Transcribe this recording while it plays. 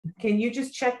can you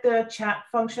just check the chat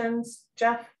functions,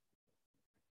 Jeff?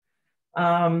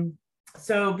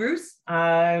 So Bruce,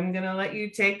 I'm going to let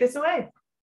you take this away.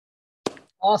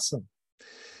 Awesome.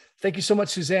 Thank you so much,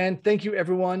 Suzanne. Thank you,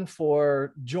 everyone,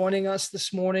 for joining us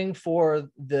this morning for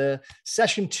the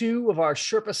session 2 of our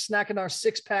Sherpa Snacking Our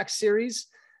Six-Pack series.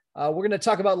 We're going to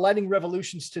talk about lighting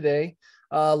revolutions today.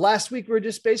 Last week, we were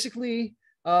just basically,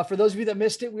 for those of you that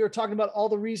missed it, we were talking about all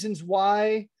the reasons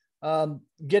why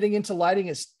getting into lighting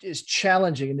is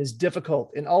challenging and is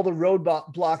difficult, and all the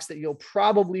roadblocks that you'll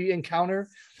probably encounter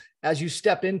as you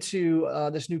step into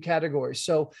this new category.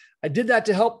 So I did that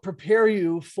to help prepare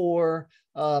you for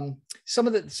some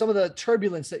of the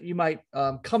turbulence that you might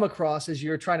come across as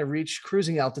you're trying to reach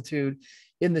cruising altitude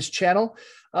in this channel.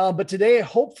 But today,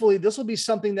 hopefully, this will be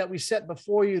something that we set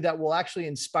before you that will actually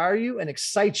inspire you and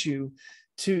excite you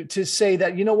to say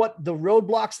that, you know what, the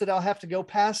roadblocks that I'll have to go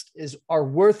past are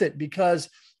worth it, because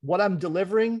what I'm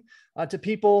delivering to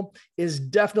people is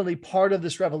definitely part of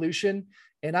this revolution.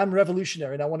 And I'm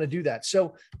revolutionary, and I want to do that.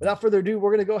 So without further ado, we're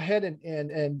going to go ahead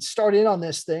and start in on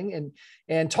this thing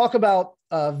and talk about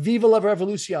Viva la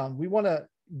Revolution. We want to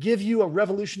give you a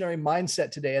revolutionary mindset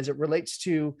today as it relates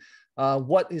to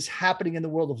what is happening in the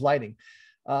world of lighting.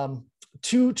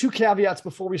 Two caveats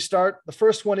before we start. The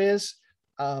first one is,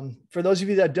 for those of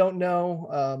you that don't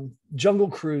know, Jungle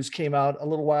Cruise came out a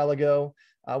little while ago.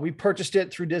 We purchased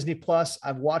it through Disney Plus.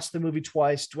 I've watched the movie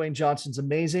twice. Dwayne Johnson's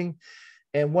amazing.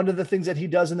 And one of the things that he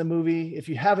does in the movie, if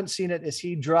you haven't seen it, is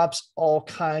he drops all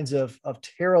kinds of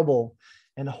terrible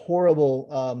and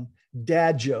horrible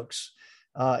dad jokes.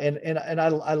 And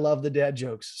I love the dad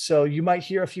jokes. So you might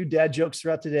hear a few dad jokes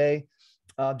throughout the day.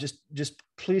 Just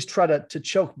please try to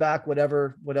choke back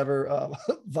whatever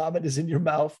vomit is in your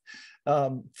mouth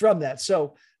from that.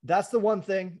 So that's the one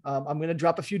thing. I'm going to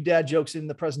drop a few dad jokes in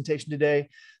the presentation today.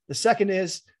 The second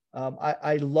is,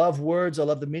 I love words. I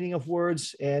love the meaning of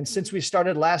words. And since we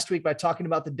started last week by talking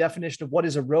about the definition of what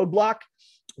is a roadblock,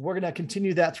 we're going to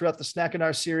continue that throughout the Snack and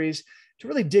Our series to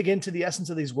really dig into the essence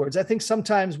of these words. I think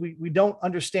sometimes we don't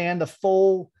understand the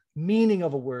full meaning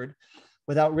of a word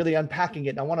without really unpacking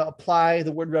it. And I want to apply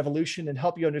the word revolution and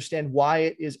help you understand why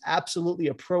it is absolutely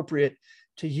appropriate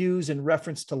to use in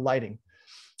reference to lighting.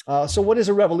 So what is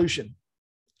a revolution?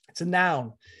 It's a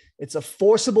noun. It's a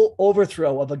forcible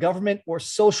overthrow of a government or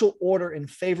social order in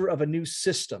favor of a new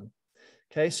system.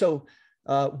 Okay, so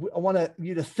I want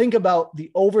you to think about the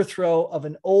overthrow of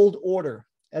an old order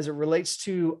as it relates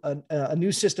to a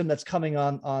new system that's coming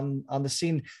on the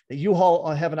scene that you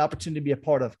all have an opportunity to be a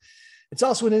part of. It's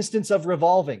also an instance of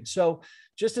revolving. So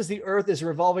just as the earth is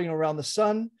revolving around the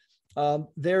sun,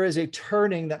 there is a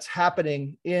turning that's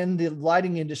happening in the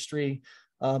lighting industry.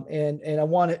 And I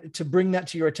wanted to bring that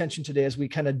to your attention today as we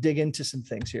kind of dig into some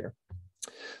things here.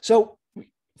 So,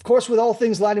 of course, with all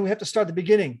things lighting, we have to start at the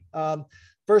beginning.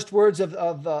 First words of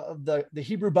the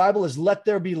Hebrew Bible is "let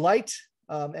there be light,"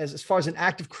 as far as an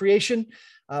act of creation.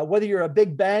 Whether you're a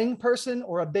big bang person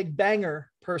or a big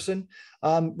banger person,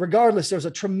 regardless, there's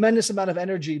a tremendous amount of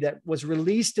energy that was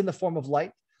released in the form of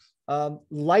light.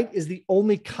 Light is the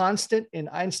only constant in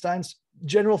Einstein's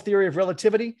general theory of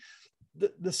relativity.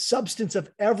 The substance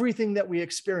of everything that we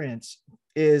experience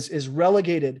is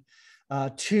relegated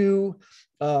to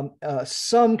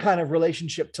some kind of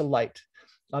relationship to light.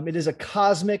 It is a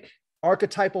cosmic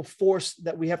archetypal force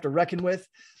that we have to reckon with,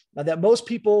 that most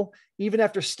people, even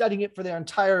after studying it for their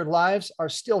entire lives, are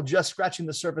still just scratching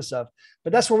the surface of.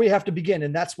 But that's where we have to begin,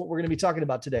 and that's what we're going to be talking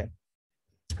about today.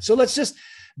 So let's just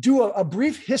do a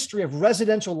brief history of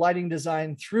residential lighting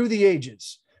design through the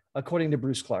ages, according to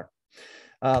Bruce Clark.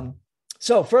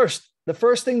 So first, the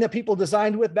first thing that people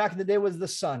designed with back in the day was the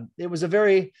sun. It was a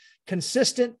very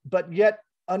consistent, but yet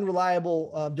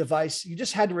unreliable device. You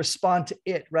just had to respond to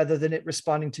it rather than it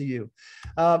responding to you.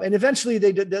 And eventually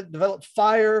they developed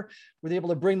fire, were able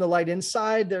to bring the light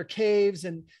inside their caves.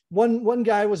 And one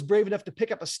guy was brave enough to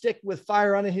pick up a stick with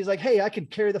fire on it. He's like, hey, I can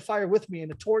carry the fire with me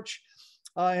in a torch.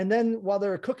 And then while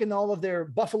they're cooking all of their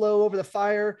buffalo over the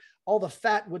fire, all the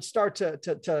fat would start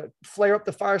to flare up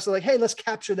the fire. So like, hey, let's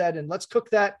capture that and let's cook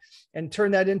that and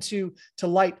turn that into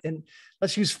light. And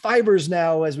let's use fibers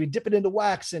now as we dip it into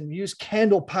wax and use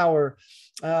candle power.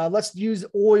 Let's use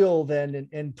oil then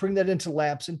and bring that into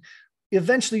lamps. And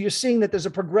eventually you're seeing that there's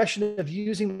a progression of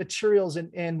using materials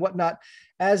and whatnot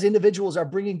as individuals are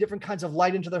bringing different kinds of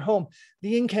light into their home.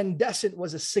 The incandescent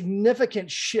was a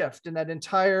significant shift in that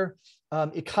entire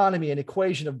economy and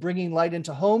equation of bringing light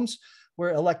into homes,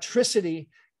 where electricity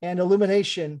and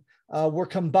illumination were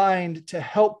combined to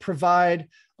help provide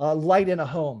light in a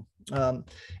home. And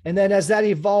then as that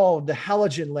evolved, the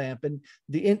halogen lamp and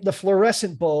the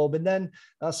fluorescent bulb, and then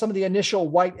some of the initial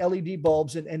white LED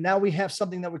bulbs. And now we have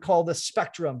something that we call the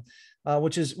spectrum,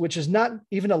 which is not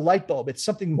even a light bulb. It's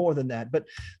something more than that. But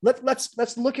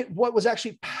let's look at what was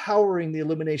actually powering the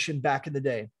illumination back in the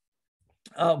day.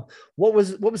 What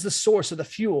was the source of the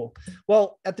fuel?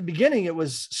 Well, at the beginning, it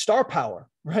was star power,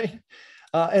 right?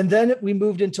 And then we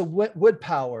moved into wood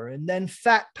power, and then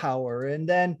fat power, and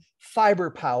then fiber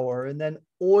power, and then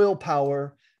oil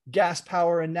power, gas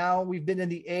power. And now we've been in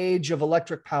the age of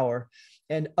electric power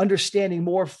and understanding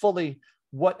more fully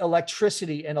what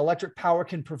electricity and electric power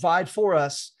can provide for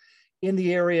us in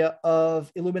the area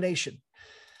of illumination.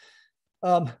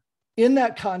 In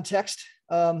that context,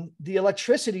 the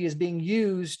electricity is being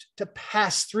used to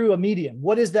pass through a medium.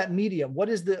 What is that medium?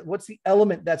 What's the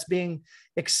element that's being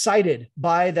excited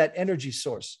by that energy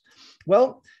source?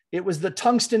 Well, it was the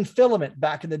tungsten filament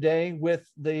back in the day with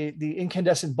the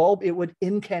incandescent bulb. It would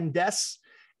incandesce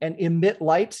and emit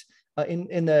light.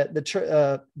 In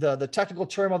the technical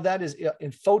term of that is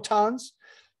in photons.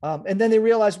 And then they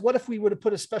realized, what if we were to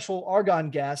put a special argon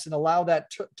gas and allow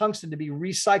that tungsten to be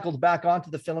recycled back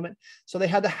onto the filament? So they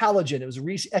had the halogen. It was a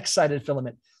re-excited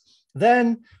filament.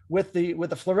 Then with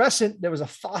the fluorescent, there was a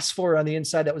phosphor on the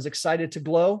inside that was excited to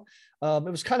glow.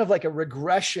 It was kind of like a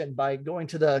regression by going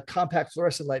to the compact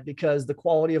fluorescent light, because the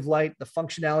quality of light, the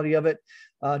functionality of it,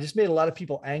 just made a lot of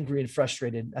people angry and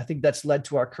frustrated. I think that's led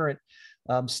to our current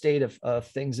state of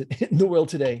things in the world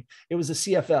today. It was a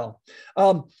CFL.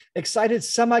 Excited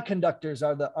semiconductors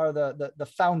are the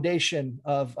foundation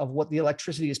of what the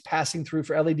electricity is passing through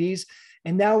for LEDs.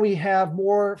 And now we have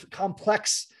more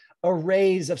complex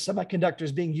arrays of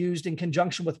semiconductors being used in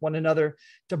conjunction with one another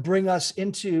to bring us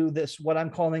into this, what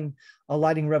I'm calling a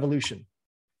lighting revolution.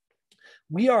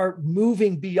 We are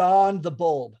moving beyond the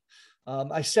bulb.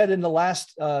 I said in the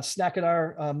last snack in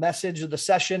our message of the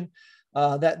session,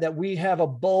 that we have a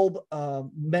bulb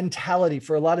mentality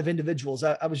for a lot of individuals.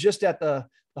 I was just at the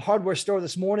hardware store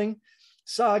this morning,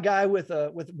 saw a guy with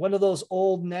one of those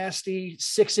old nasty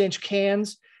 6-inch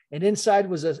cans, and inside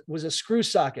was a screw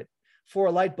socket for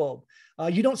a light bulb.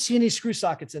 You don't see any screw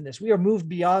sockets in this. We are moved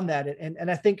beyond that. And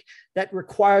I think that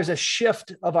requires a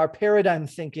shift of our paradigm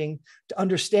thinking to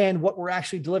understand what we're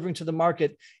actually delivering to the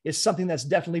market is something that's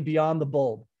definitely beyond the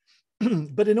bulb.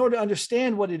 But in order to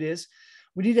understand what it is,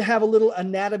 we need to have a little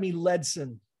anatomy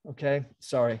lesson. Okay,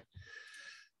 sorry.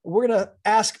 We're going to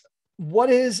ask,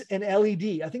 what is an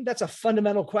LED? I think that's a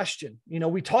fundamental question. You know,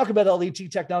 we talk about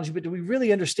LED technology, but do we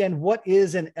really understand what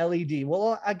is an LED?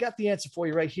 Well, I got the answer for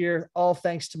you right here, all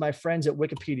thanks to my friends at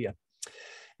Wikipedia.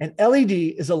 An LED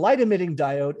is a light emitting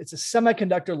diode. It's a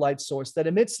semiconductor light source that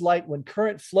emits light when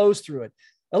current flows through it.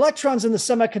 Electrons in the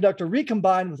semiconductor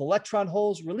recombine with electron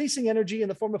holes, releasing energy in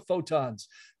the form of photons.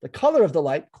 The color of the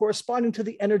light, corresponding to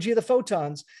the energy of the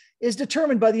photons, is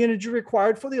determined by the energy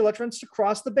required for the electrons to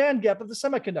cross the band gap of the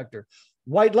semiconductor.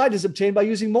 White light is obtained by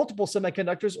using multiple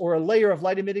semiconductors or a layer of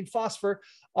light-emitting phosphor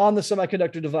on the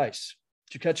semiconductor device.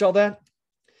 Did you catch all that?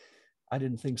 I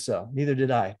didn't think so. Neither did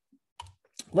I.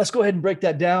 Let's go ahead and break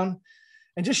that down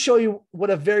and just show you what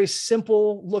a very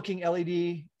simple looking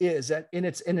LED is in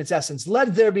its essence.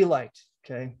 Let there be light.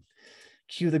 Okay.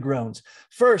 Cue the groans.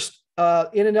 First,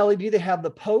 in an LED, they have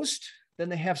the post, then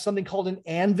they have something called an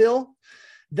anvil.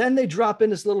 Then they drop in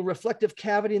this little reflective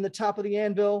cavity in the top of the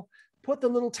anvil, put the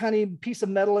little tiny piece of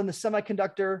metal in the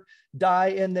semiconductor die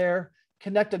in there,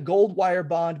 connect a gold wire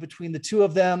bond between the two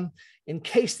of them,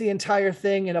 encase the entire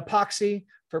thing in epoxy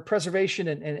for preservation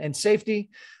and safety.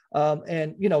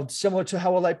 And, you know, similar to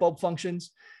how a light bulb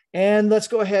functions. And let's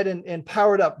go ahead and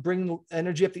power it up, bring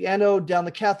energy up the anode, down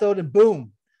the cathode, and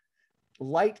boom,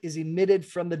 light is emitted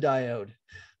from the diode.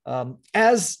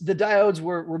 As the diodes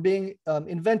were being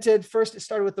invented, first it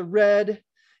started with the red,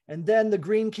 and then the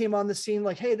green came on the scene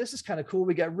like, hey, this is kind of cool.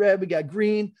 We got red, we got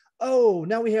green. Oh,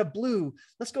 now we have blue.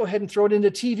 Let's go ahead and throw it into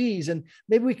TVs. And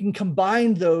maybe we can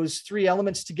combine those three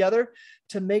elements together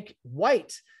to make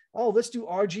white. Oh, let's do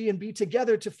RG and B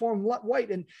together to form white.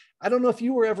 And I don't know if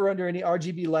you were ever under any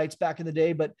RGB lights back in the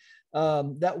day, but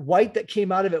that white that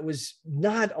came out of it was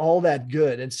not all that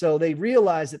good. And so they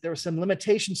realized that there were some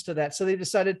limitations to that. So they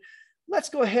decided, let's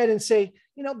go ahead and say,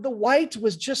 you know, the white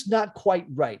was just not quite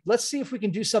right. Let's see if we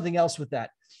can do something else with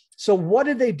that. So what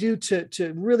did they do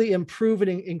to really improve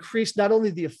and increase not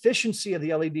only the efficiency of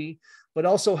the LED, but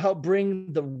also help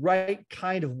bring the right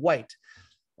kind of white?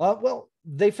 Well,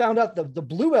 they found out the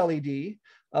blue LED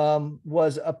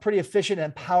was a pretty efficient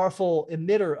and powerful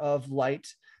emitter of light.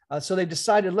 So they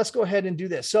decided, let's go ahead and do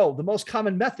this. So the most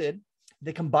common method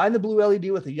They combine the blue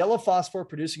LED with a yellow phosphor,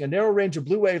 producing a narrow range of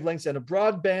blue wavelengths and a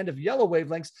broad band of yellow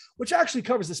wavelengths, which actually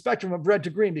covers the spectrum of red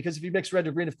to green, because if you mix red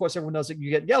to green, of course, everyone knows that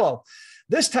you get yellow.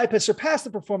 This type has surpassed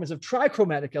the performance of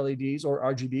trichromatic LEDs, or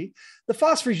RGB. The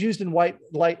phosphors used in white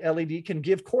light LED can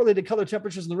give correlated color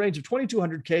temperatures in the range of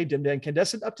 2200 K dim to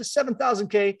incandescent up to 7000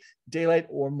 K daylight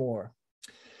or more.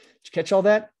 Did you catch all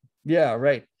that? Yeah,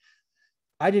 right.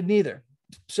 I didn't either.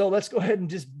 So let's go ahead and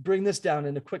just bring this down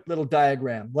in a quick little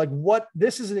diagram. Like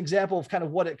this is an example of kind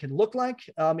of what it can look like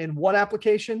in one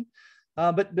application.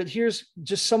 But here's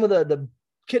just some of the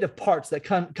kit of parts that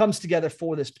comes together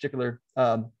for this particular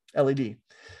LED.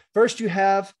 First, you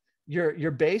have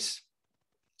your base.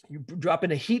 You drop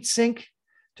in a heat sink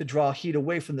to draw heat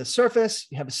away from the surface.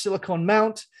 You have a silicone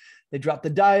mount. They drop the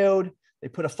diode. They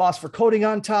put a phosphor coating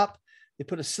on top. They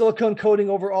put a silicone coating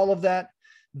over all of that.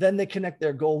 Then they connect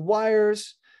their gold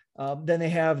wires. Then they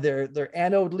have their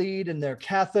anode lead and their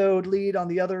cathode lead on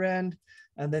the other end.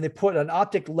 And then they put an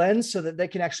optic lens so that they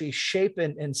can actually shape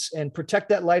and protect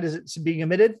that light as it's being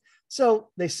emitted. So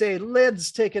they say,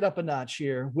 let's take it up a notch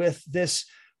here with this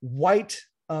white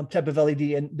type of LED.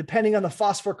 And depending on the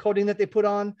phosphor coating that they put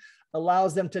on,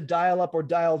 allows them to dial up or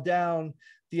dial down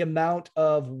the amount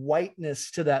of whiteness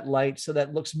to that light. So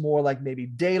that looks more like maybe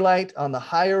daylight on the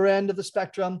higher end of the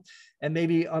spectrum. And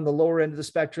maybe on the lower end of the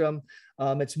spectrum,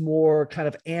 it's more kind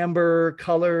of amber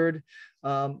colored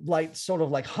light, sort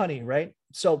of like honey, right?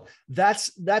 So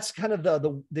that's kind of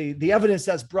the evidence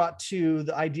that's brought to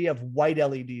the idea of white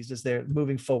LEDs as they're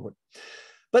moving forward.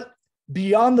 But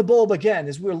beyond the bulb, again,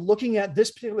 as we're looking at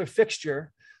this particular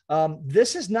fixture,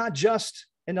 this is not just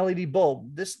an LED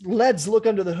bulb. Let's look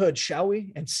under the hood, shall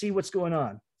we, and see what's going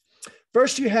on.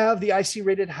 First, you have the IC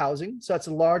rated housing. So that's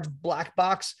a large black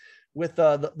box with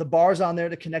the bars on there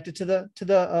to connect it to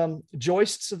the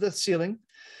joists of the ceiling.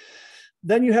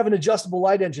 Then you have an adjustable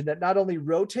light engine that not only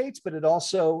rotates, but it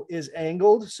also is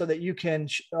angled so that you can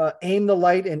aim the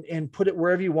light and put it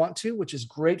wherever you want to, which is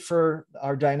great for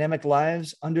our dynamic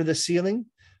lives under the ceiling.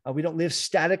 We don't live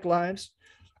static lives.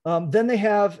 Then they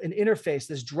have an interface.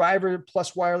 This driver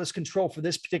plus wireless control for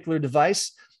this particular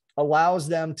device allows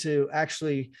them to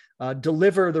actually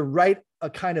deliver the right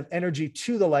kind of energy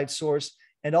to the light source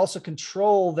and also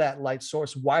control that light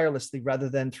source wirelessly rather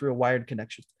than through a wired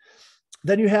connection.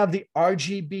 Then you have the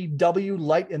RGBW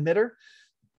light emitter,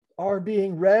 R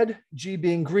being red, G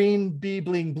being green, B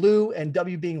being blue, and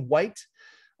W being white,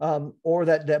 or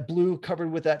that blue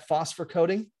covered with that phosphor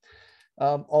coating,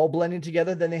 all blending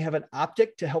together. Then they have an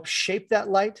optic to help shape that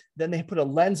light. Then they put a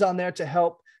lens on there to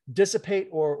help dissipate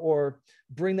or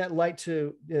bring that light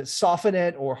to soften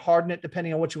it or harden it,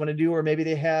 depending on what you want to do. Or maybe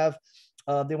they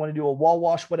want to do a wall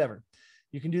wash, whatever.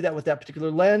 You can do that with that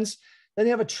particular lens. Then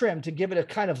they have a trim to give it a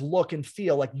kind of look and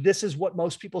feel like this is what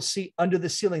most people see under the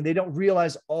ceiling. They don't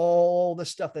realize all the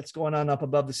stuff that's going on up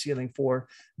above the ceiling for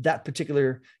that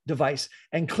particular device.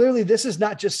 And clearly, this is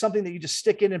not just something that you just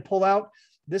stick in and pull out.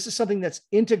 This is something that's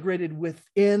integrated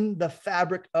within the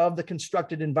fabric of the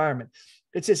constructed environment.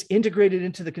 It's as integrated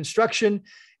into the construction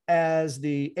as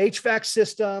the HVAC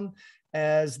system,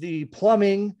 as the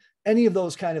plumbing, any of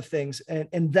those kind of things.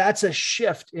 And that's a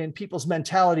shift in people's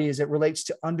mentality as it relates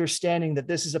to understanding that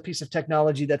this is a piece of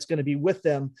technology that's going to be with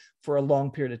them for a long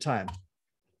period of time.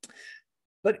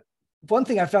 But one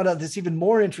thing I found out that's even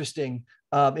more interesting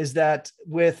is that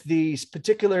with the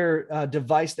particular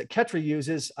device that Ketra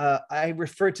uses, I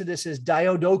refer to this as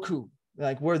diodoku,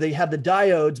 like where they have the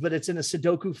diodes, but it's in a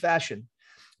Sudoku fashion,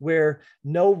 where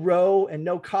no row and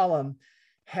no column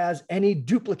has any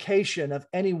duplication of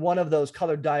any one of those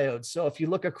colored diodes. So if you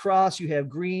look across, you have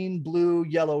green, blue,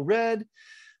 yellow, red.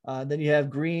 Then you have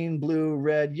green, blue,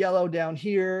 red, yellow down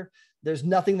here. There's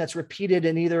nothing that's repeated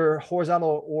in either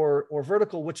horizontal or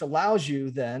vertical, which allows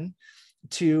you then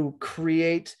to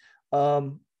create,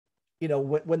 when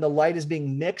the light is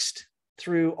being mixed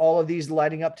through all of these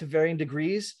lighting up to varying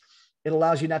degrees, it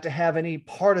allows you not to have any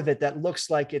part of it that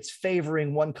looks like it's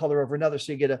favoring one color over another.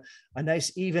 So you get a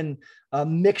nice even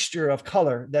mixture of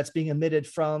color that's being emitted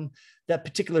from that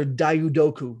particular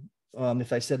diodoku,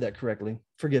 if I said that correctly.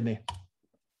 Forgive me.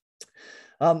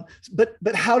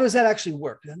 But how does that actually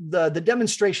work? The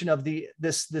demonstration of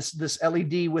this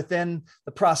LED within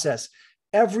the process.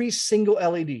 Every single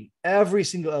LED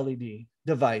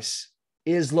device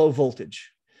is low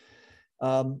voltage.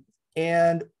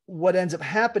 And what ends up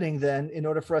happening then, in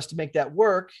order for us to make that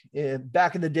work,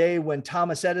 back in the day when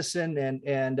Thomas Edison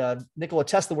and Nikola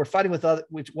Tesla were fighting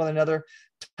with one another,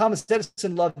 Thomas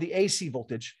Edison loved the AC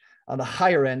voltage on the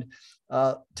higher end.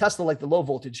 Tesla liked the low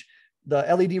voltage. The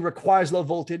LED requires low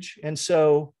voltage. And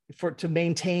so to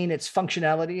maintain its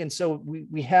functionality. And so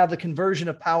we have the conversion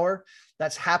of power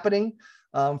that's happening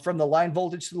from the line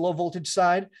voltage to the low voltage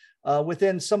side.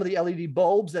 Within some of the LED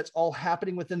bulbs, that's all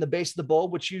happening within the base of the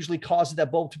bulb, which usually causes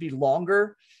that bulb to be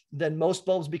longer than most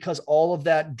bulbs because all of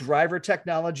that driver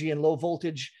technology and low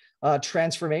voltage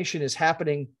transformation is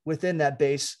happening within that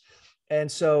base. And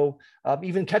so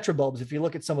even Ketra bulbs, if you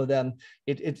look at some of them,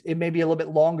 it may be a little bit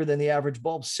longer than the average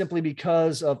bulb simply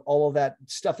because of all of that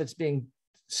stuff that's being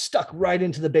stuck right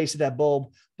into the base of that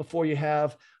bulb before you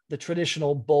have the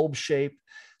traditional bulb shape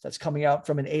that's coming out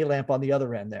from an A lamp on the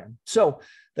other end there. So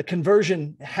the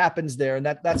conversion happens there, and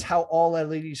that's how all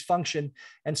LEDs function.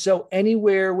 And so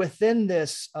anywhere within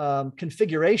this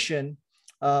configuration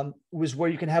was where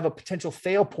you can have a potential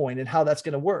fail point and how that's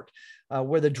going to work,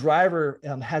 where the driver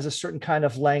has a certain kind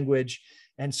of language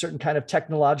and certain kind of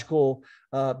technological,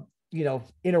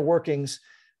 inner workings.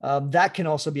 That can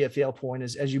also be a fail point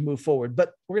as you move forward.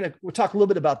 But we'll talk a little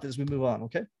bit about this as we move on.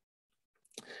 Okay.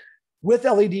 With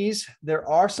LEDs, there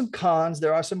are some cons,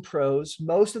 there are some pros.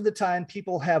 Most of the time,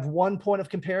 people have one point of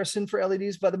comparison for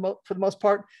LEDs for the most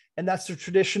part, and that's the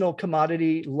traditional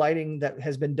commodity lighting that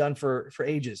has been done for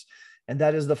ages. And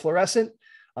that is the fluorescent,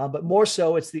 but more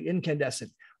so, it's the incandescent.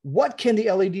 What can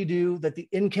the LED do that the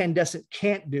incandescent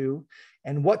can't do?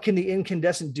 And what can the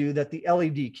incandescent do that the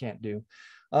LED can't do?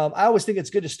 I always think it's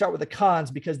good to start with the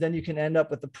cons because then you can end up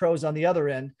with the pros on the other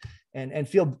end and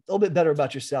feel a little bit better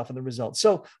about yourself and the results.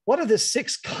 So what are the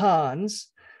 6 cons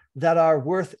that are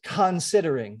worth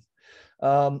considering?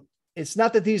 It's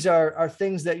not that these are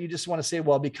things that you just want to say,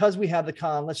 well, because we have the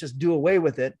con, let's just do away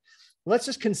with it. Let's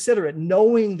just consider it,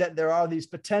 knowing that there are these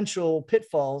potential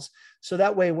pitfalls. So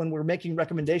that way, when we're making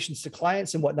recommendations to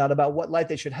clients and whatnot about what light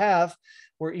they should have,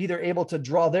 we're either able to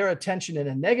draw their attention in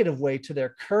a negative way to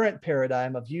their current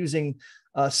paradigm of using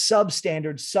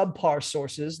substandard, subpar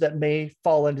sources that may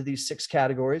fall into these 6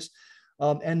 categories,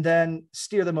 and then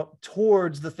steer them up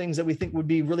towards the things that we think would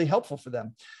be really helpful for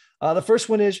them. The first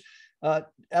one is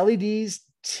LEDs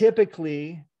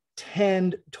typically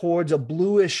tend towards a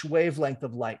bluish wavelength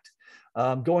of light.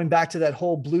 Going back to that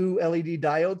whole blue LED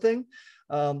diode thing,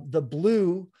 the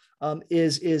blue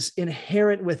is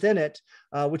inherent within it,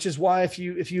 which is why if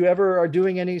you ever are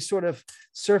doing any sort of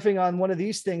surfing on one of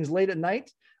these things late at night,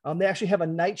 they actually have a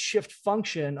night shift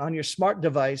function on your smart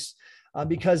device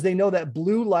because they know that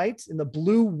blue light and the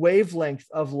blue wavelength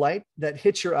of light that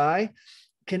hits your eye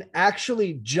can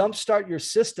actually jumpstart your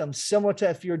system, similar to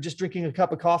if you're just drinking a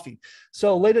cup of coffee.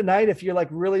 So late at night, if you're like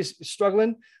really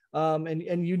struggling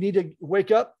and you need to wake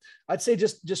up, I'd say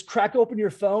just crack open your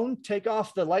phone, take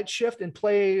off the light shift and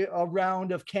play a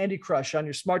round of Candy Crush on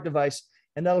your smart device.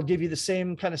 And that'll give you the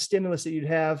same kind of stimulus that you'd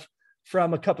have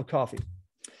from a cup of coffee.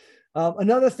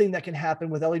 Another thing that can happen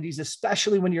with LEDs,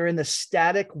 especially when you're in the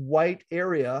static white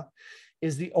area,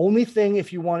 is the only thing,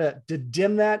 if you want to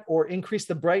dim that or increase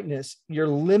the brightness, you're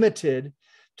limited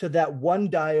to that one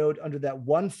diode under that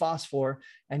one phosphor,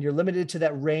 and you're limited to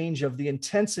that range of the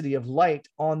intensity of light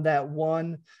on that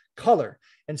one color.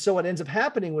 And so what ends up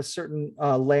happening with certain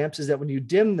lamps is that when you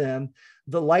dim them,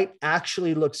 the light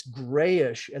actually looks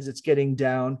grayish as it's getting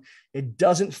down. It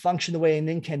doesn't function the way an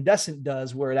incandescent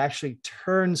does, where it actually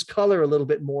turns color a little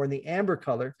bit more in the amber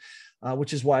color,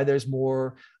 which is why there's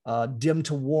more dim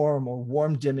to warm or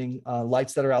warm dimming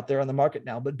lights that are out there on the market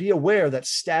now. But be aware that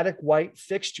static white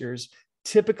fixtures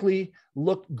typically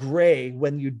look gray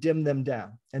when you dim them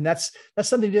down. And that's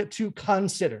something to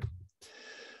consider.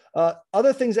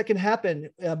 Other things that can happen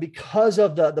because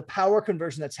of the power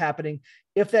conversion that's happening,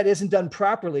 if that isn't done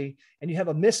properly and you have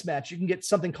a mismatch, you can get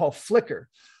something called flicker.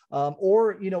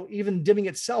 Or even dimming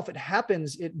itself, it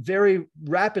happens very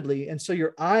rapidly. And so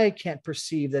your eye can't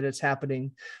perceive that it's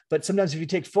happening. But sometimes if you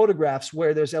take photographs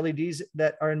where there's LEDs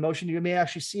that are in motion, you may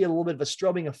actually see a little bit of a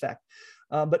strobing effect.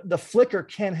 But the flicker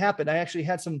can happen. I actually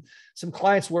had some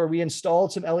clients where we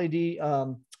installed some LED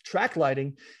track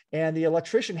lighting, and the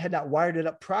electrician had not wired it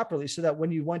up properly, so that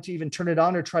when you went to even turn it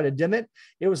on or try to dim it,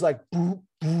 it was like boop,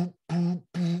 boop, boop,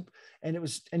 boop,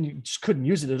 and you just couldn't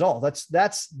use it at all.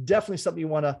 That's definitely something you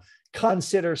want to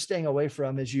consider staying away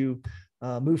from as you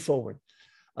move forward.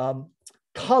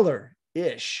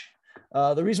 Color-ish.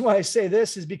 The reason why I say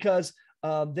this is because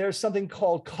there's something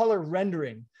called color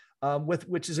rendering,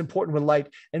 which is important with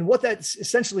light. And what that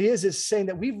essentially is saying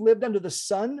that we've lived under the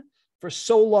sun for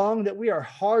so long that we are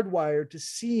hardwired to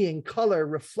seeing color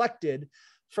reflected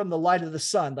from the light of the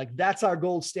sun. Like that's our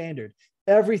gold standard.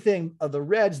 Everything of the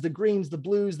reds, the greens, the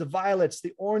blues, the violets,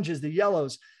 the oranges, the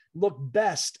yellows look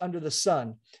best under the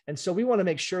sun. And so we want to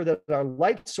make sure that our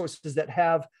light sources that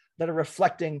are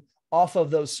reflecting off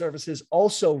of those surfaces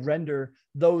also render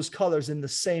those colors in the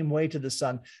same way to the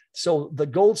sun. So the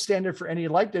gold standard for any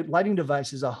lighting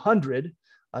device is 100.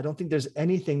 I don't think there's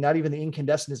anything, not even the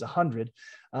incandescent is 100,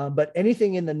 but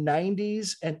anything in the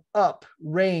 90s and up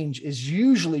range is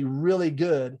usually really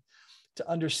good to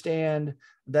understand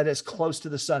that it's close to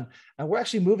the sun. And we're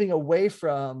actually moving away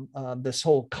from this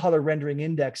whole color rendering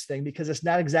index thing because it's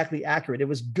not exactly accurate. It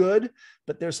was good,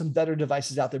 but there's some better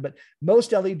devices out there. But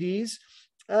most LEDs,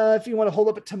 if you want to hold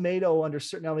up a tomato under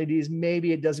certain LEDs,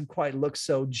 maybe it doesn't quite look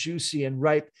so juicy and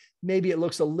ripe. Maybe it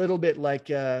looks a little bit like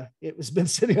it was been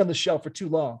sitting on the shelf for too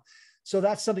long. So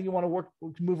that's something you want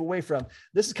to move away from.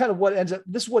 This is kind of what ends up,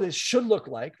 this is what it should look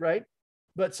like, right?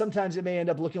 But sometimes it may end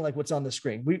up looking like what's on the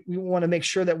screen. We want to make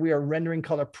sure that we are rendering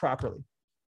color properly.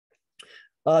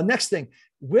 Next thing,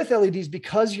 with LEDs,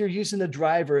 because you're using the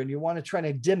driver and you want to try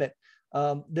to dim it,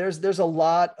 there's a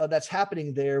lot that's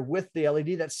happening there with the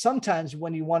LED that sometimes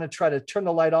when you want to try to turn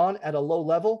the light on at a low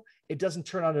level, it doesn't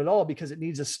turn on at all because it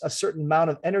needs a certain amount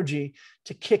of energy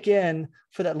to kick in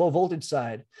for that low voltage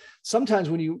side. Sometimes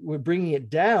when you were bringing it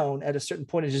down at a certain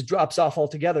point, it just drops off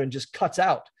altogether and just cuts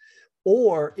out.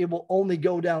 Or it will only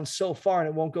go down so far and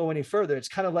it won't go any further. It's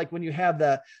kind of like when you have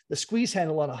the squeeze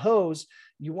handle on a hose,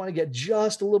 you want to get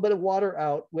just a little bit of water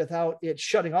out without it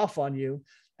shutting off on you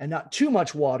and not too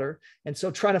much water. And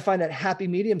so trying to find that happy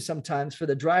medium sometimes for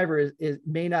the driver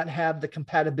may not have the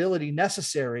compatibility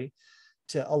necessary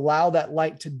to allow that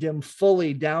light to dim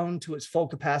fully down to its full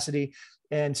capacity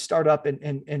and start up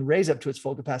and raise up to its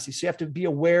full capacity. So you have to be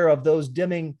aware of those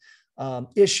dimming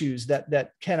issues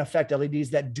that can affect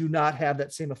LEDs that do not have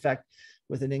that same effect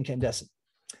with an incandescent.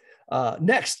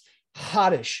 Next,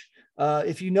 hottish.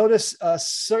 If you notice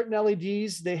certain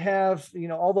LEDs, they have,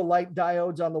 all the light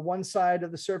diodes on the one side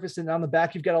of the surface, and on the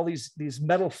back, you've got all these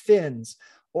metal fins.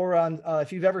 Or on,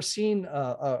 if you've ever seen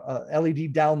a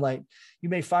LED downlight, you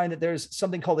may find that there's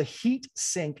something called a heat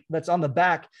sink that's on the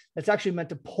back that's actually meant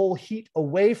to pull heat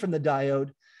away from the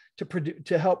diode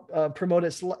to help promote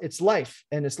its life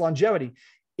and its longevity.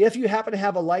 If you happen to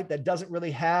have a light that doesn't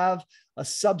really have a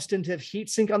substantive heat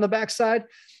sink on the backside,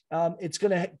 it's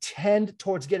going to tend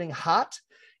towards getting hot,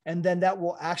 and then that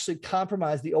will actually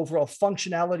compromise the overall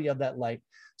functionality of that light.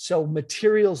 So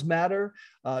materials matter,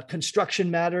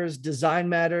 construction matters, design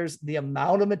matters, the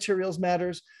amount of materials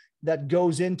matters that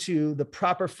goes into the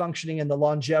proper functioning and the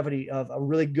longevity of a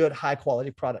really good high quality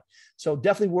product. So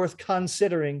definitely worth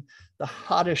considering the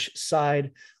hottish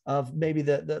side of maybe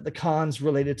the cons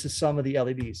related to some of the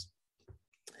LEDs.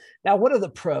 Now, what are the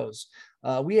pros?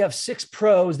 We have 6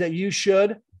 pros that you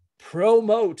should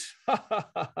promote.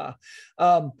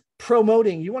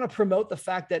 Promoting, you want to promote the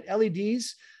fact that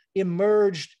LEDs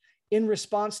emerged in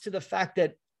response to the fact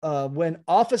that when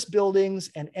office buildings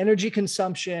and energy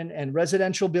consumption and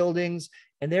residential buildings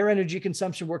and their energy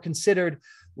consumption were considered,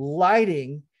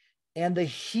 lighting and the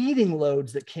heating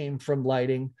loads that came from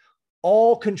lighting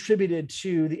all contributed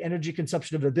to the energy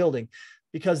consumption of the building,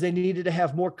 because they needed to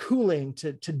have more cooling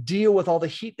to deal with all the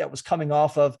heat that was coming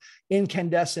off of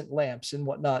incandescent lamps and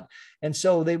whatnot. And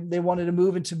so they wanted to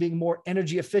move into being more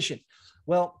energy efficient.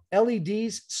 Well,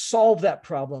 LEDs solve that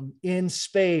problem in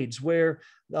spades, where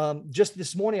just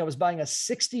this morning I was buying a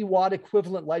 60 watt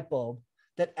equivalent light bulb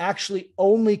that actually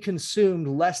only consumed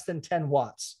less than 10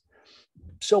 watts.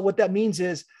 So what that means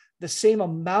is the same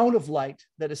amount of light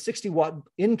that a 60 watt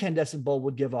incandescent bulb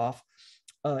would give off,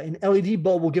 an LED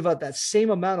bulb will give out that same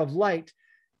amount of light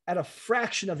at a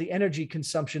fraction of the energy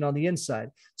consumption on the inside.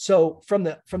 So from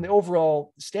the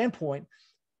overall standpoint,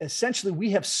 essentially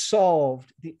we have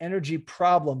solved the energy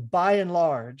problem by and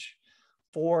large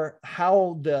for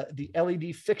how the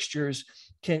LED fixtures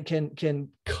can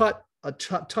cut a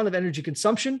ton of energy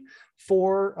consumption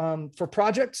for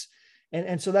projects.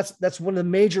 And so that's one of the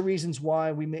major reasons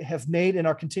why we have made and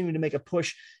are continuing to make a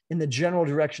push in the general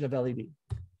direction of LED.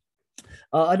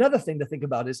 Another thing to think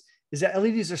about is that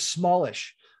LEDs are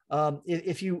smallish.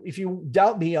 If you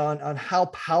doubt me on how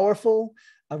powerful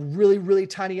a really, really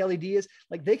tiny LED is,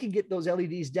 like they can get those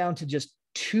LEDs down to just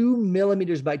 2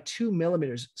 millimeters by 2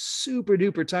 millimeters, super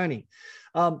duper tiny.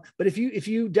 But if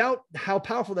you doubt how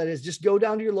powerful that is, just go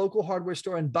down to your local hardware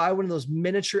store and buy one of those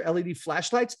miniature LED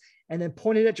flashlights and then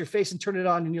point it at your face and turn it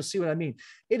on, and you'll see what I mean.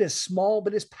 It is small,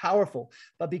 but it's powerful.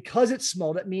 But because it's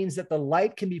small, that means that the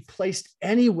light can be placed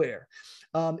anywhere.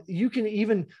 You can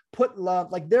even put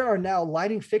like there are now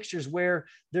lighting fixtures where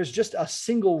there's just a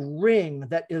single ring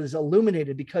that is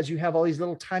illuminated because you have all these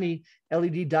little tiny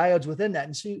LED diodes within that.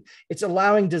 And so it's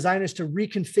allowing designers to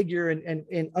reconfigure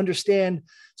and understand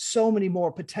so many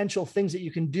more potential things that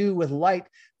you can do with light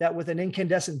that with an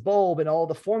incandescent bulb and all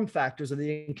the form factors of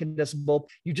the incandescent bulb,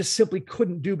 you just simply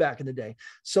couldn't do back in the day.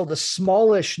 So the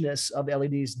smallishness of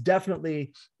LEDs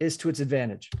definitely is to its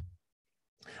advantage.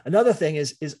 Another thing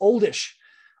is oldish.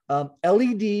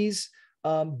 LEDs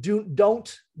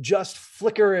don't just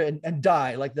flicker and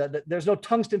die. Like there's no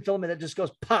tungsten filament that just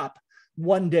goes pop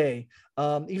one day.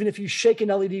 Even if you shake an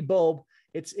LED bulb,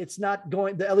 it's not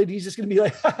going, the LED is just going to be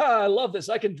like, I love this.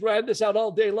 I can drive this out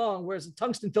all day long. Whereas the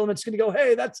tungsten filament's going to go,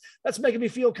 hey, that's making me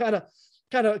feel kind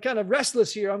of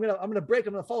restless here. I'm going to break.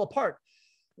 I'm going to fall apart.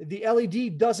 The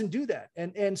LED doesn't do that.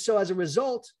 And so as a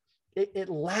result, it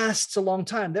lasts a long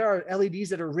time. There are LEDs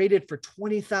that are rated for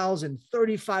 20,000,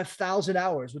 35,000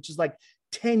 hours, which is like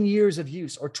 10 years of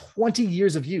use or 20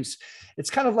 years of use. It's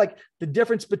kind of like the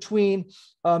difference between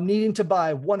needing to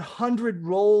buy 100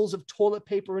 rolls of toilet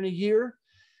paper in a year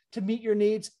to meet your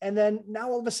needs. And then now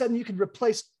all of a sudden you can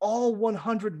replace all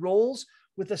 100 rolls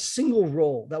with a single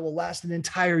roll that will last an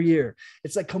entire year.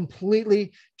 It's like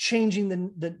completely changing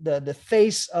the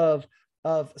face of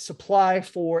supply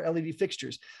for LED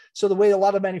fixtures. So the way a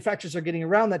lot of manufacturers are getting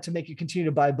around that to make you continue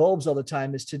to buy bulbs all the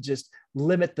time is to just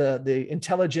limit the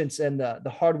intelligence and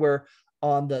the hardware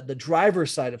on the driver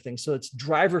side of things. So it's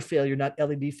driver failure, not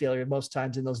LED failure most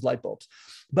times in those light bulbs,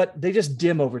 but they just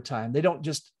dim over time. They don't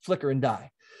just flicker and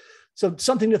die. So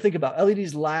something to think about.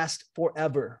 LEDs last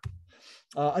forever.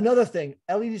 Another thing,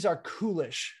 LEDs are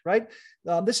coolish, right?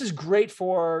 This is great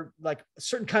for like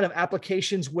certain kind of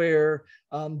applications where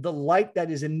the light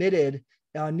that is emitted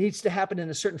needs to happen in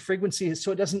a certain frequency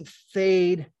so it doesn't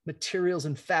fade materials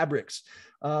and fabrics.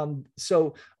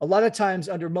 So a lot of times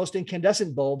under most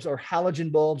incandescent bulbs or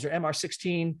halogen bulbs or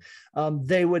MR16,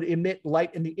 they would emit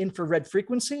light in the infrared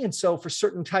frequency. And so for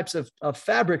certain types of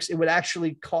fabrics, it would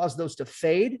actually cause those to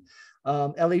fade.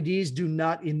 LEDs do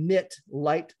not emit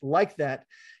light like that.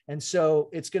 And so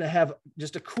it's going to have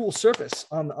just a cool surface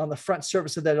on the front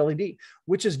surface of that LED,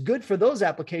 which is good for those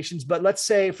applications. But let's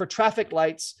say for traffic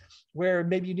lights, where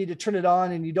maybe you need to turn it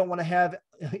on and you don't want to have,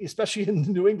 especially in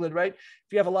New England, right?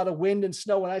 If you have a lot of wind and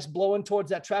snow and ice blowing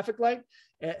towards that traffic light,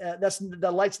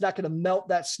 the light's not going to melt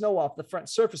that snow off the front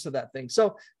surface of that thing.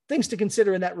 So things to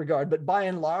consider in that regard. But by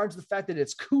and large, the fact that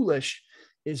it's coolish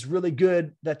is really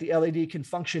good that the LED can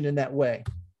function in that way.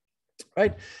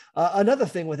 Right. Another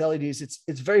thing with LEDs,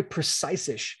 it's very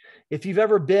precise-ish. If you've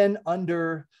ever been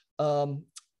under an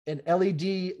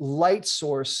LED light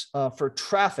source for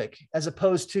traffic, as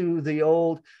opposed to the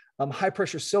old high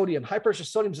pressure sodium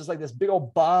is just like this big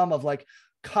old bomb of like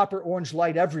copper orange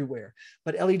light everywhere.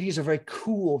 But LEDs are very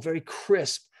cool, very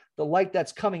crisp. The light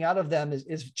that's coming out of them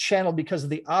is channeled because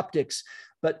of the optics.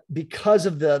 But because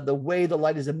of the way the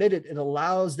light is emitted, it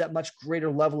allows that much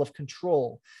greater level of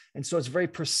control. And so it's very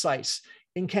precise.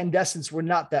 Incandescents were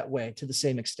not that way to the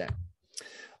same extent.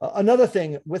 Another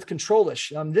thing with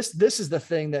control-ish, this is the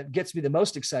thing that gets me the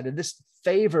most excited. This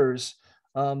favors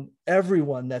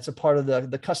everyone that's a part of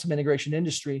the custom integration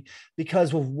industry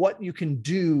because of what you can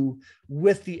do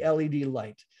with the LED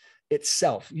light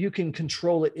itself. You can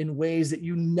control it in ways that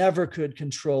you never could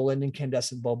control an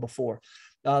incandescent bulb before.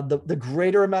 The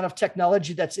greater amount of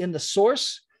technology that's in the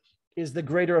source is the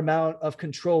greater amount of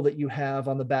control that you have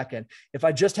on the back end. If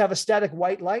I just have a static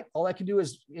white light, all I can do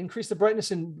is increase the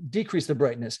brightness and decrease the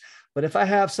brightness. But if I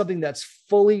have something that's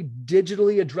fully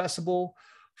digitally addressable,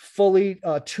 fully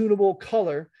tunable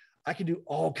color, I can do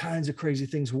all kinds of crazy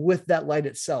things with that light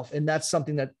itself. And that's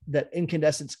something that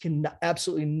incandescents can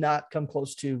absolutely not come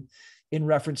close to in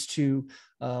reference to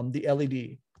the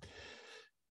LED.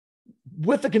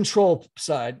 With the control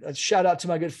side, a shout out to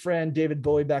my good friend David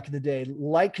Bowie back in the day.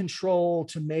 Light control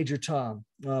to Major Tom.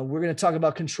 We're going to talk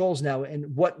about controls now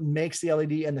and what makes the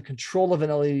LED and the control of an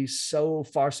LED so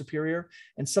far superior,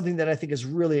 and something that I think is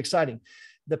really exciting.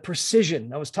 The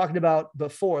precision I was talking about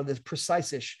before, the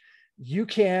precise-ish. You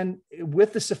can,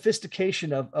 with the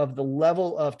sophistication of the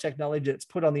level of technology that's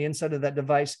put on the inside of that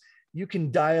device, you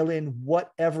can dial in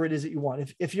whatever it is that you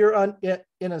want. If you're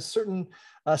in a certain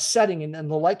setting and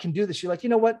the light can do this, you're like, you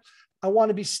know what? I want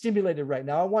to be stimulated right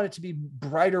now. I want it to be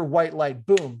brighter white light.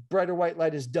 Boom, brighter white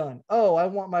light is done. Oh, I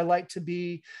want my light to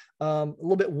be a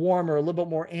little bit warmer, a little bit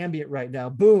more ambient right now.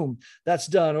 Boom, that's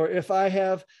done. Or if I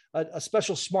have a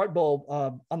special smart bulb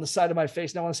on the side of my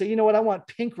face and I want to say, you know what? I want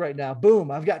pink right now. Boom,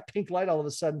 I've got pink light all of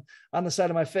a sudden on the side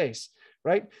of my face,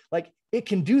 right? Like it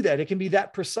can do that. It can be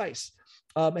that precise.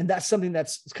 And that's something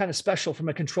that's kind of special from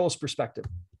a controls perspective.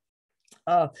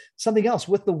 Something else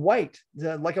with the white,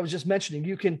 like I was just mentioning,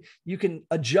 you can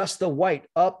adjust the white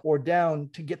up or down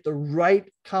to get the right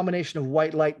combination of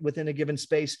white light within a given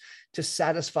space to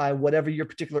satisfy whatever your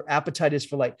particular appetite is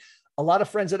for light. A lot of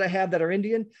friends that I have that are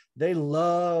Indian, they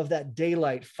love that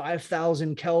daylight,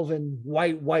 5,000 Kelvin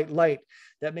white light.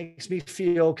 That makes me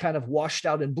feel kind of washed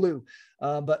out in blue.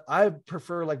 But I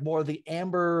prefer like more of the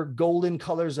amber golden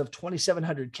colors of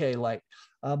 2700K light.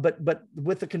 But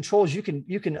with the controls, you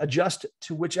can adjust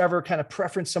to whichever kind of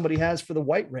preference somebody has for the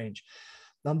white range.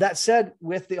 That said,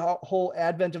 with the whole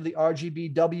advent of the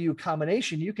RGBW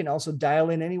combination, you can also dial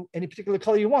in any particular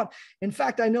color you want. In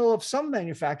fact, I know of some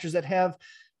manufacturers that have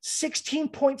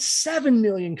 16.7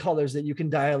 million colors that you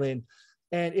can dial in.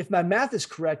 And if my math is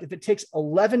correct, if it takes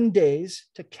 11 days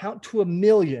to count to 1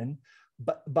 million,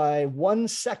 but by 1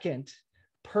 second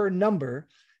per number,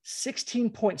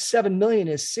 16.7 million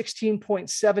is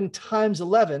 16.7 times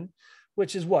 11,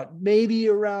 which is what, maybe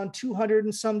around 200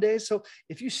 and some days. So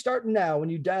if you start now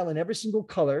and you dial in every single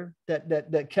color that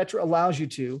Ketra allows you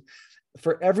to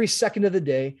for every second of the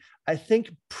day, I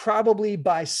think probably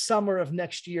by summer of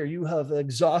next year, you have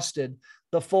exhausted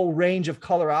the full range of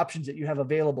color options that you have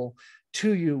available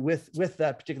to you with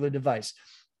that particular device.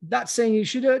 Not saying you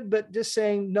should do it, but just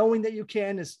saying knowing that you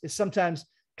can is sometimes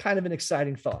kind of an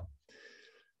exciting thought.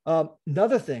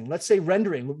 Another thing, let's say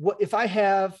rendering. What if I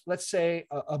have, let's say,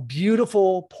 a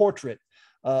beautiful portrait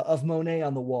of Monet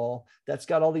on the wall that's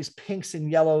got all these pinks and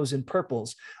yellows and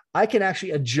purples, I can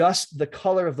actually adjust the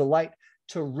color of the light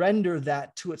to render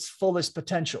that to its fullest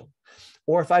potential.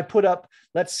 Or if I put up,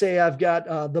 let's say I've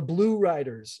got the blue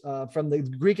riders from the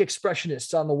Greek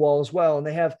expressionists on the wall as well, and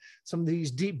they have some of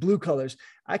these deep blue colors,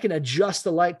 I can adjust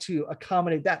the light to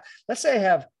accommodate that. Let's say I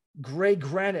have gray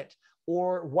granite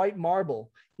or white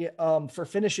marble for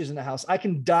finishes in the house. I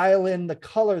can dial in the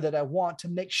color that I want to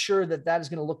make sure that that is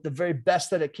going to look the very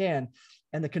best that it can.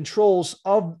 And the controls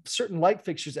of certain light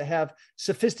fixtures that have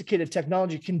sophisticated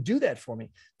technology can do that for me.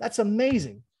 That's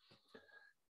amazing.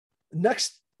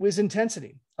 Next is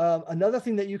intensity. Another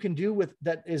thing that you can do with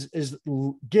that is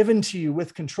given to you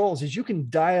with controls is you can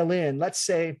dial in, let's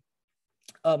say,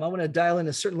 I want to dial in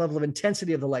a certain level of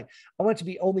intensity of the light. I want it to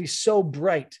be only so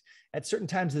bright at certain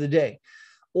times of the day.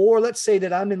 Or let's say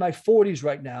that I'm in my 40s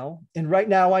right now, and right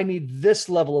now I need this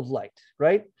level of light,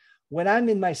 right? When I'm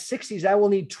in my 60s, I will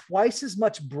need twice as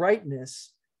much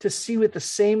brightness to see with the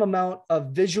same amount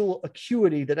of visual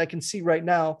acuity that I can see right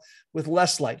now with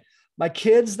less light. My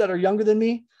kids that are younger than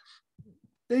me,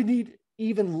 they need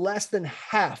even less than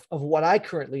half of what I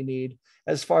currently need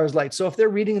as far as light. So if they're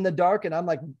reading in the dark and I'm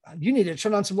like, you need to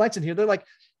turn on some lights in here, they're like,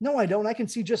 no, I don't. I can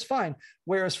see just fine.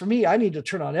 Whereas for me, I need to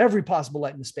turn on every possible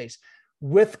light in the space.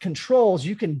 With controls,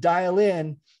 you can dial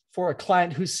in for a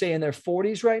client who's, say, in their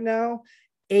 40s right now,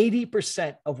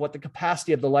 80% of what the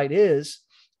capacity of the light is.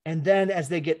 And then as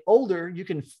they get older, you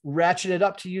can ratchet it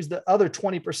up to use the other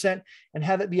 20% and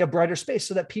have it be a brighter space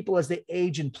so that people, as they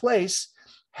age in place,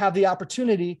 have the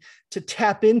opportunity to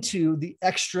tap into the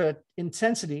extra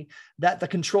intensity that the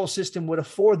control system would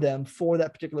afford them for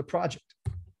that particular project.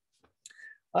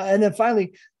 And then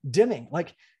finally, dimming.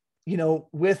 Like, you know,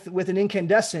 with an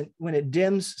incandescent, when it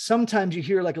dims, sometimes you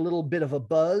hear like a little bit of a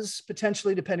buzz,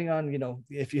 potentially, depending on, you know,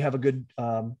 if you have a good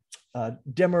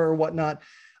dimmer or whatnot,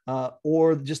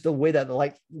 or just the way that the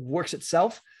light works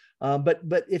itself.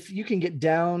 But if you can get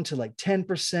down to like 10%,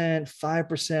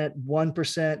 5%,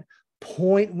 1%,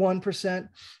 0.1%.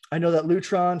 I know that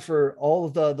Lutron, for all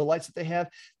of the lights that they have,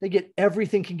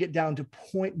 everything can get down to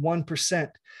 0.1%,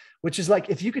 which is like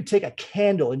if you could take a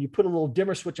candle and you put a little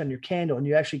dimmer switch on your candle and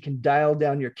you actually can dial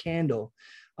down your candle.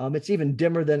 It's even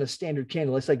dimmer than a standard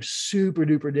candle. It's like super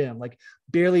duper dim, like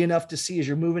barely enough to see as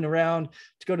you're moving around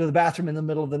to go to the bathroom in the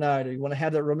middle of the night, or you want to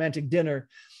have that romantic dinner.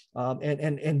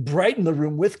 And brighten the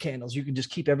room with candles. You can just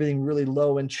keep everything really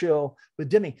low and chill with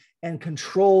dimming, and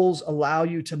controls allow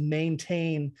you to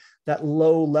maintain that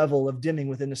low level of dimming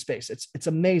within the space. It's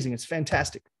amazing. It's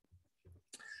fantastic.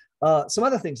 Some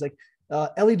other things like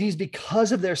LEDs,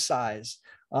 because of their size,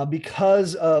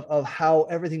 because of how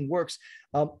everything works,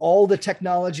 all the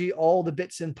technology, all the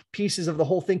bits and pieces of the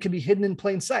whole thing can be hidden in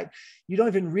plain sight. You don't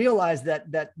even realize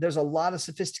that there's a lot of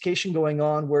sophistication going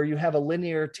on where you have a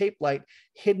linear tape light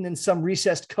hidden in some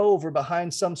recessed cove or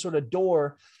behind some sort of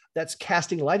door that's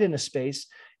casting light in a space.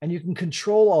 And you can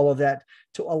control all of that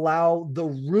to allow the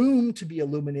room to be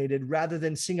illuminated rather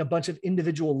than seeing a bunch of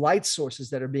individual light sources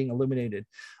that are being illuminated.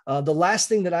 The last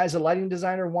thing that I, as a lighting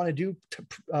designer, want to do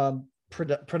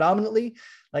predominantly,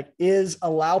 like, is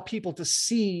allow people to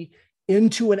see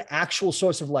into an actual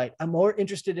source of light. I'm more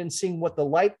interested in seeing what the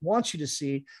light wants you to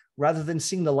see rather than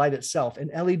seeing the light itself.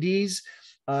 And LEDs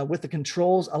with the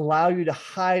controls allow you to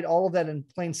hide all of that in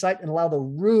plain sight and allow the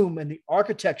room and the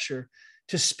architecture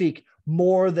to speak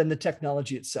more than the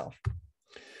technology itself.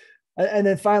 And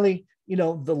then finally,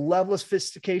 the level of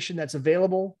sophistication that's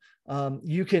available.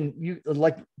 You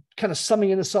like kind of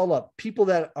summing this all up, people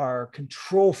that are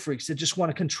control freaks that just want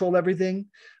to control everything,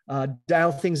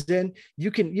 dial things in.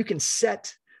 You can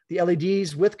set the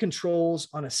LEDs with controls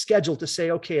on a schedule to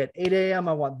say, okay, at 8 a.m.,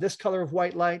 I want this color of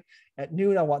white light. At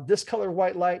noon, I want this color of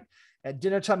white light. At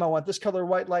dinner time, I want this color of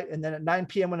white light. And then at 9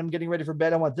 p.m. when I'm getting ready for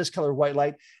bed, I want this color of white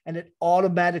light. And it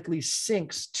automatically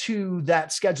syncs to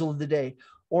that schedule of the day,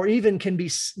 or even can be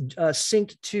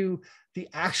synced to the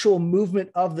actual movement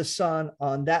of the sun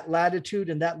on that latitude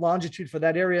and that longitude for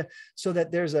that area, so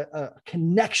that there's a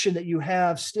connection that you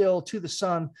have still to the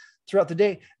sun throughout the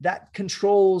day. That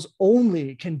controls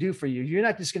only can do for you. You're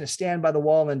not just going to stand by the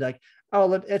wall and like,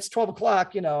 oh, it's 12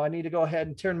 o'clock, I need to go ahead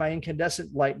and turn my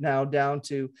incandescent light now down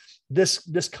to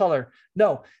this color.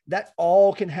 No, that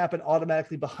all can happen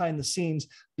automatically behind the scenes,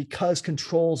 because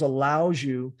controls allows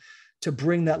you to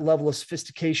bring that level of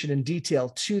sophistication and detail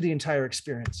to the entire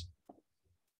experience.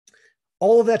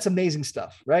 All of that's amazing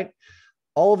stuff, right?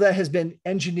 All of that has been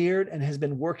engineered and has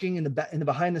been working in the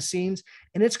behind the scenes,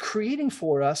 and it's creating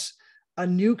for us a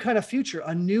new kind of future,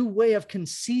 a new way of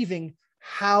conceiving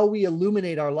how we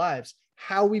illuminate our lives,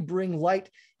 how we bring light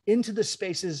into the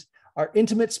spaces, our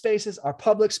intimate spaces, our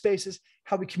public spaces,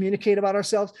 how we communicate about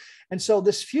ourselves. And so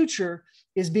this future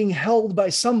is being held by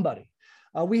somebody.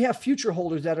 We have future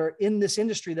holders that are in this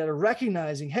industry that are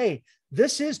recognizing, hey,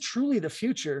 this is truly the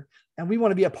future, and we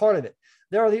want to be a part of it.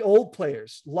 There are the old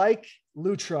players like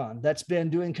Lutron that's been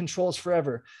doing controls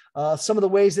forever. Some of the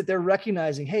ways that they're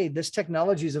recognizing, hey, this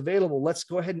technology is available. Let's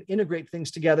go ahead and integrate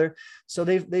things together. So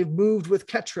they've moved with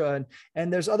Ketra,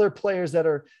 and there's other players that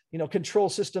are, control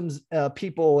systems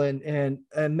people and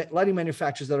lighting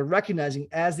manufacturers that are recognizing,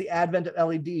 as the advent of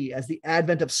LED, as the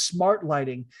advent of smart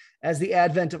lighting, as the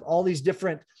advent of all these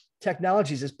different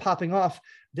technologies is popping off,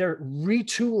 they're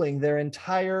retooling their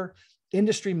entire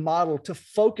industry model to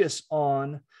focus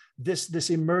on this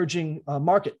emerging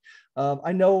market.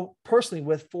 I know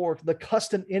personally for the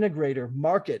custom integrator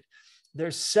market,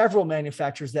 there's several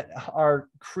manufacturers that are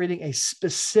creating a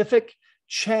specific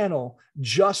channel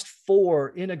just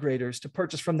for integrators to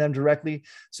purchase from them directly,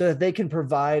 so that they can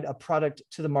provide a product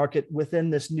to the market within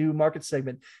this new market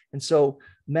segment. And so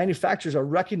manufacturers are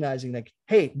recognizing that,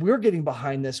 hey, we're getting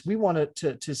behind this. We want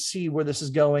to see where this is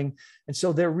going. And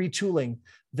so they're retooling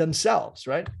themselves,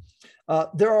 right?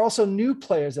 There are also new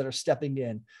players that are stepping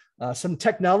in. Some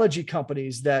technology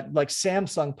companies that, like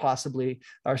Samsung possibly,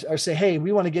 are saying, hey,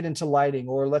 we want to get into lighting.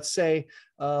 Or let's say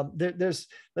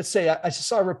I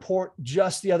saw a report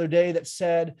just the other day that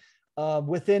said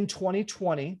within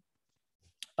 2020,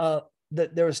 that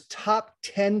there's top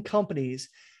 10 companies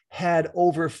had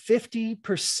over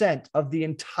 50% of the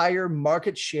entire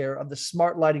market share of the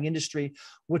smart lighting industry,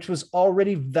 which was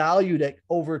already valued at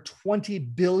over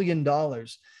 $20 billion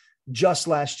just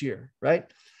last year, right?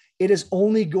 It is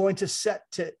only going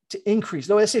to increase.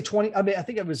 No, I say 20, I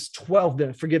think it was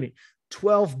 12, forgive me,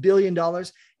 $12 billion.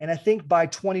 And I think by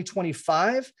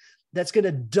 2025, that's going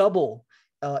to double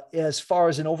as far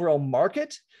as an overall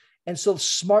market. And so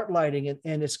smart lighting,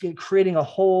 and it's creating a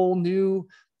whole new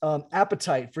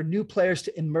appetite for new players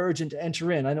to emerge and to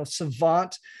enter in. I know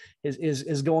Savant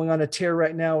is going on a tear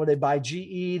right now where they buy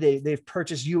GE. They've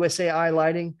purchased USAI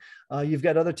lighting. You've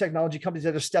got other technology companies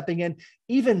that are stepping in.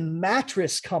 Even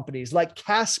mattress companies like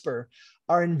Casper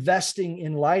are investing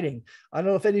in lighting. I don't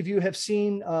know if any of you have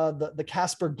seen the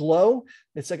Casper Glow.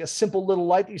 It's like a simple little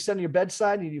light that you set on your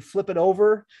bedside and you flip it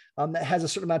over. That has a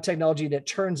certain amount of technology that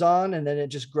turns on and then it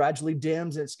just gradually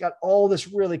dims. And it's got all this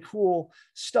really cool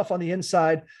stuff on the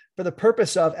inside for the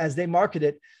purpose of, as they market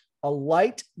it, a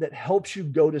light that helps you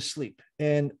go to sleep.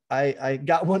 And I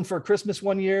got one for Christmas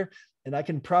one year, and I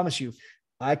can promise you,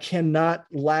 I cannot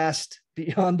last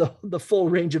beyond the full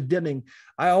range of dimming.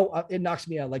 It knocks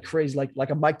me out like crazy, like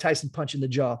a Mike Tyson punch in the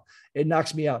jaw. It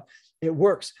knocks me out. It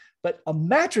works. But a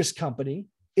mattress company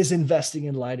is investing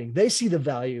in lighting. They see the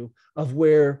value of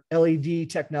where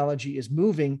LED technology is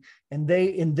moving, and they,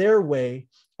 in their way,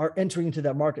 are entering into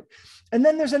that market. And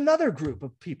then there's another group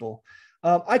of people.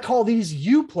 I call these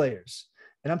you players,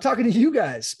 and I'm talking to you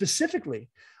guys specifically.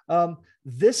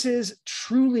 This is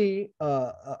truly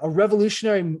a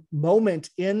revolutionary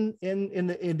moment in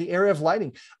the area of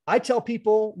lighting. I tell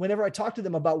people whenever I talk to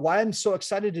them about why I'm so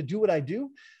excited to do what I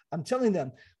do, I'm telling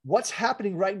them what's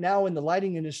happening right now in the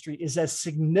lighting industry is as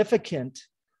significant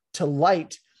to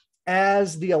light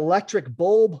as the electric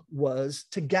bulb was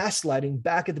to gaslighting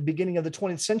back at the beginning of the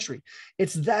 20th century.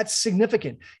 It's that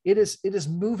significant. It is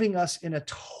moving us in a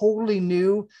totally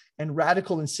new and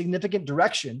radical and significant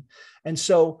direction. And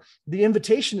so the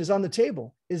invitation is on the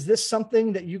table. Is this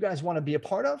something that you guys want to be a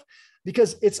part of?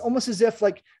 Because it's almost as if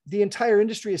like the entire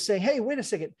industry is saying, hey, wait a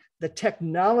second, the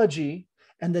technology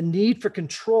and the need for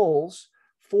controls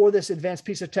for this advanced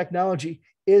piece of technology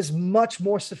is much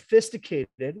more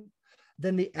sophisticated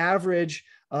than the average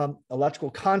electrical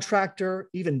contractor,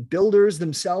 even builders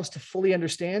themselves to fully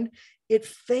understand. It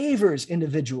favors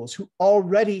individuals who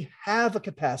already have a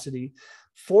capacity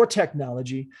for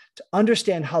technology to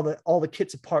understand how all the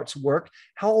kits and parts work,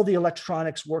 how all the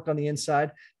electronics work on the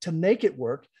inside to make it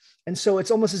work. And so it's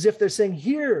almost as if they're saying,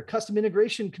 here, custom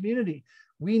integration community,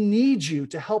 we need you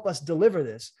to help us deliver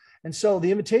this. And so the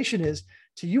invitation is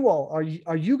to you all, are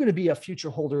you going to be a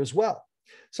future holder as well?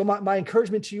 So my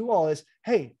encouragement to you all is,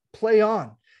 hey, play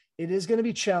on. It is going to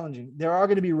be challenging. There are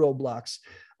going to be roadblocks,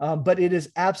 but it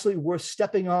is absolutely worth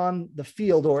stepping on the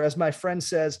field, or as my friend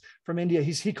says from India,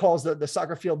 he calls the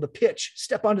soccer field the pitch.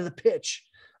 Step onto the pitch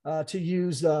to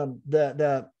use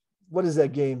the what is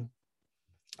that game?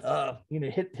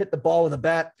 Hit the ball with a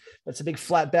bat. That's a big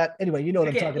flat bat. Anyway, you know what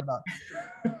I'm talking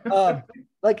about.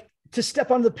 Like to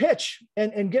step onto the pitch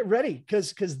and get ready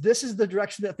because this is the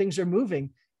direction that things are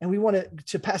moving. And we want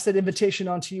to pass that invitation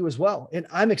on to you as well. And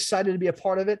I'm excited to be a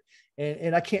part of it.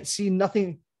 And I can't see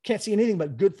anything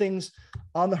but good things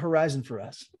on the horizon for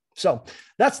us. So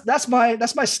that's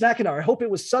my snack hour. I hope it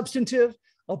was substantive.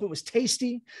 I hope it was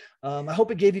tasty. I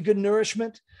hope it gave you good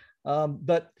nourishment.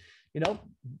 But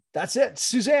that's it.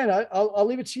 Suzanne, I'll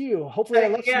leave it to you. Hopefully I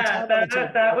left some time on the table.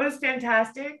 That was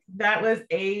fantastic. That was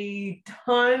a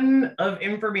ton of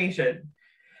information.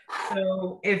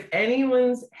 So if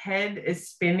anyone's head is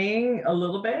spinning a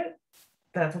little bit,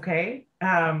 that's okay.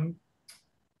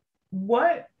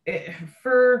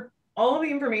 For all of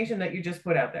the information that you just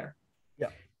put out there, yeah,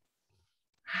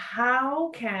 how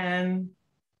can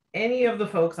any of the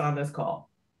folks on this call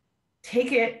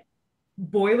take it,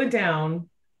 boil it down,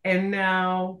 and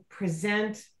now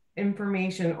present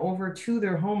information over to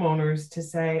their homeowners to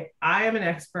say, I am an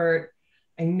expert.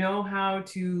 I know how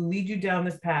to lead you down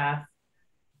this path.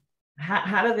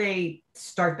 How do they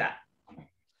start that?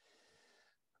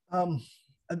 I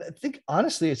think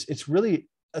honestly, it's really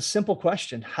a simple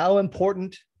question. How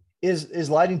important is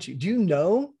lighting to you? Do you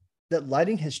know that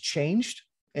lighting has changed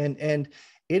and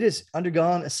it has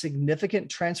undergone a significant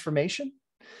transformation?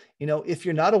 If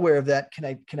you're not aware of that,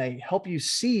 can I help you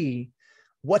see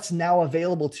what's now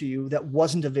available to you that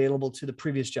wasn't available to the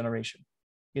previous generation?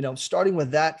 Starting with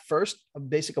that first, a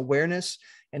basic awareness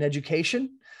and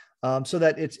education. So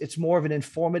that it's more of an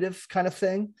informative kind of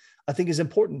thing, I think is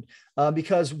important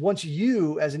because once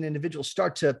you as an individual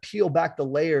start to peel back the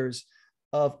layers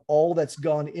of all that's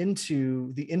gone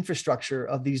into the infrastructure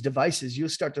of these devices, you'll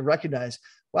start to recognize,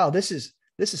 wow, this is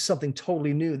something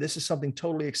totally new. This is something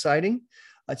totally exciting.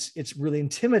 It's really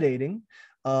intimidating.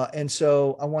 And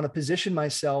so I want to position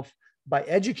myself by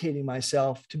educating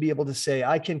myself to be able to say,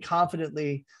 I can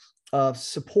confidently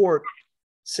support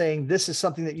saying this is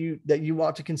something that you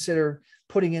ought to consider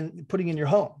putting in your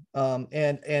home.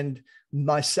 And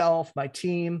myself, my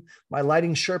team, my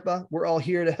lighting Sherpa, we're all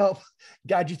here to help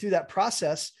guide you through that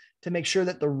process to make sure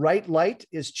that the right light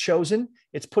is chosen,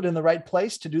 it's put in the right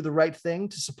place to do the right thing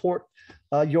to support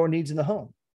your needs in the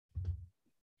home.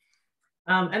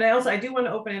 And I do want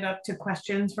to open it up to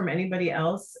questions from anybody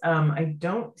else. I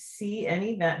don't see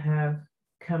any that have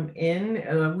come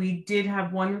in. We did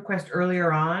have one request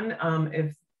earlier on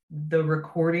if the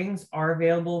recordings are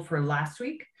available for last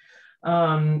week,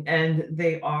 and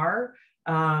they are.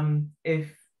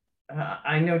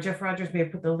 I know Jeff Rogers may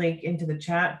have put the link into the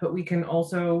chat, but we can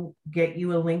also get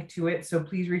you a link to it. So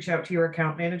please reach out to your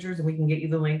account managers and we can get you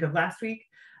the link of last week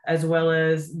as well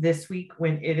as this week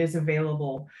when it is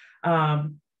available.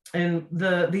 And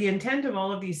the intent of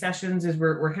all of these sessions is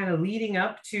we're kind of leading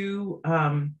up to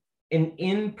an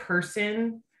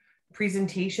in-person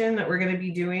presentation that we're going to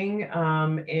be doing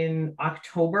in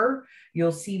October.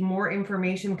 You'll see more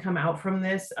information come out from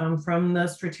this from the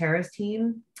Strateres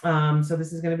team. So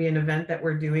this is going to be an event that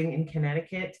we're doing in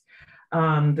Connecticut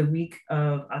the week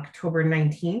of October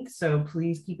 19th. So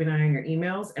please keep an eye on your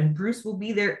emails. And Bruce will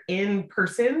be there in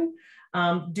person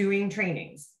doing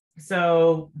trainings.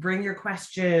 So bring your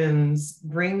questions,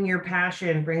 bring your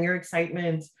passion, bring your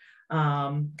excitement,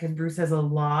 because Bruce has a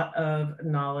lot of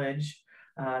knowledge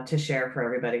to share for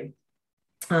everybody.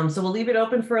 So we'll leave it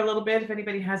open for a little bit if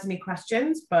anybody has any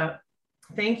questions, but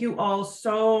thank you all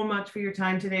so much for your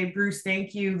time today. Bruce,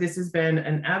 thank you. This has been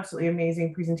an absolutely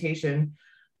amazing presentation.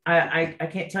 I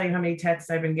can't tell you how many texts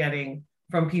I've been getting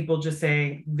from people just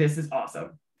saying, this is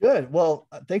awesome. Good. Well,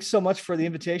 thanks so much for the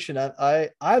invitation.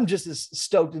 I'm just as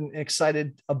stoked and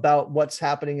excited about what's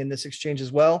happening in this exchange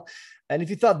as well. And if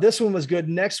you thought this one was good,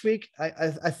 next week,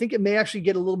 I think it may actually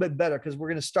get a little bit better, because we're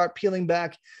going to start peeling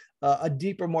back a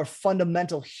deeper, more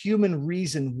fundamental human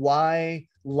reason why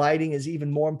lighting is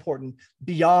even more important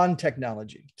beyond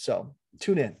technology. So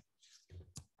tune in.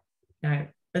 All right.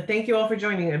 But thank you all for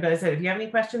joining. But as I said, if you have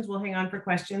any questions, we'll hang on for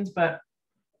questions. But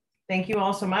thank you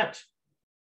all so much.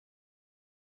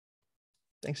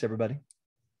 Thanks, everybody.